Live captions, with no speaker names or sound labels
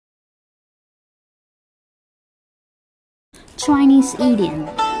Chinese idiom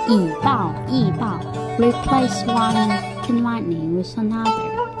以暴易暴 replace one tyranny with another.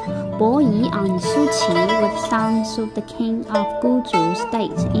 Bo Yi and Su Qi were sons of the king of Guzhou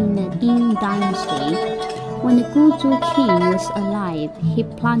state in the Yin dynasty. When the Guzhou king was alive, he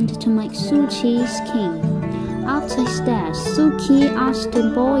planned to make Su Qi's king. After his death, Su Qi asked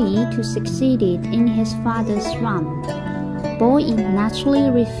Bo Yi to succeed in his father's throne. Bo Yi naturally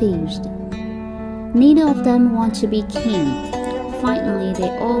refused. Neither of them wanted to be king. Finally, they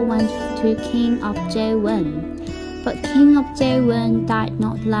all went to King of Zhou. But King of Zhou died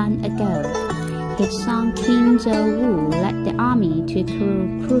not long ago. His son King Zhou led the army to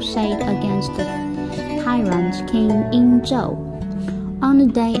crusade against the tyrant King in Zhou. On the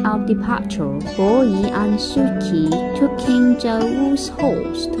day of departure, Bo Yi and Su Qi took King Zhou's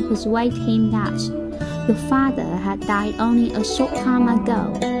horse to persuade him that your father had died only a short time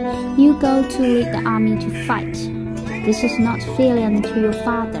ago. You go to lead the army to fight. This is not filial to your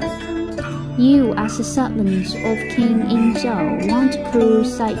father. You, as the servants of King in Zhou, want to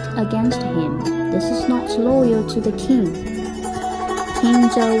crusade against him. This is not loyal to the king. King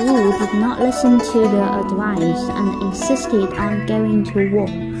Zhou did not listen to the advice and insisted on going to war.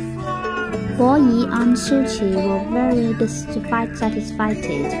 Bo Yi and Su Qi were very dissatisfied,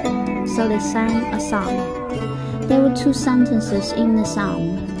 so they sang a song. There were two sentences in the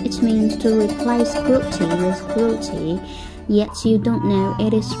song. It means to replace cruelty with cruelty, yet you don't know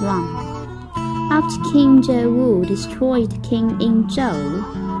it is wrong. After King Zhou destroyed King in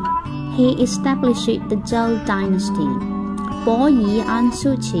Zhou, he established the Zhou dynasty. Bo Yi and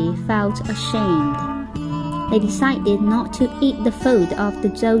Su Qi felt ashamed. They decided not to eat the food of the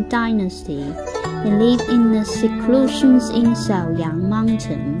Zhou dynasty. They lived in the seclusions in Shaoyang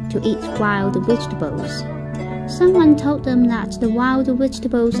Mountain to eat wild vegetables. Someone told them that the wild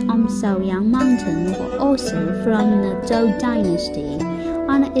vegetables on Shaoyang Mountain were also from the Zhou dynasty,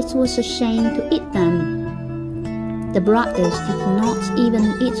 and it was a shame to eat them. The brothers did not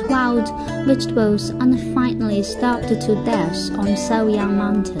even eat wild vegetables and finally starved to death on Shaoyang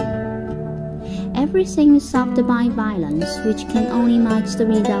Mountain. Everything is solved by violence, which can only make the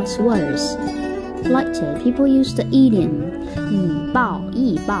results worse. Later, people used the idiom 以暴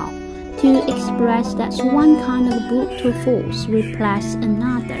易暴 to express that one kind of brutal force replaced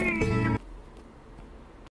another.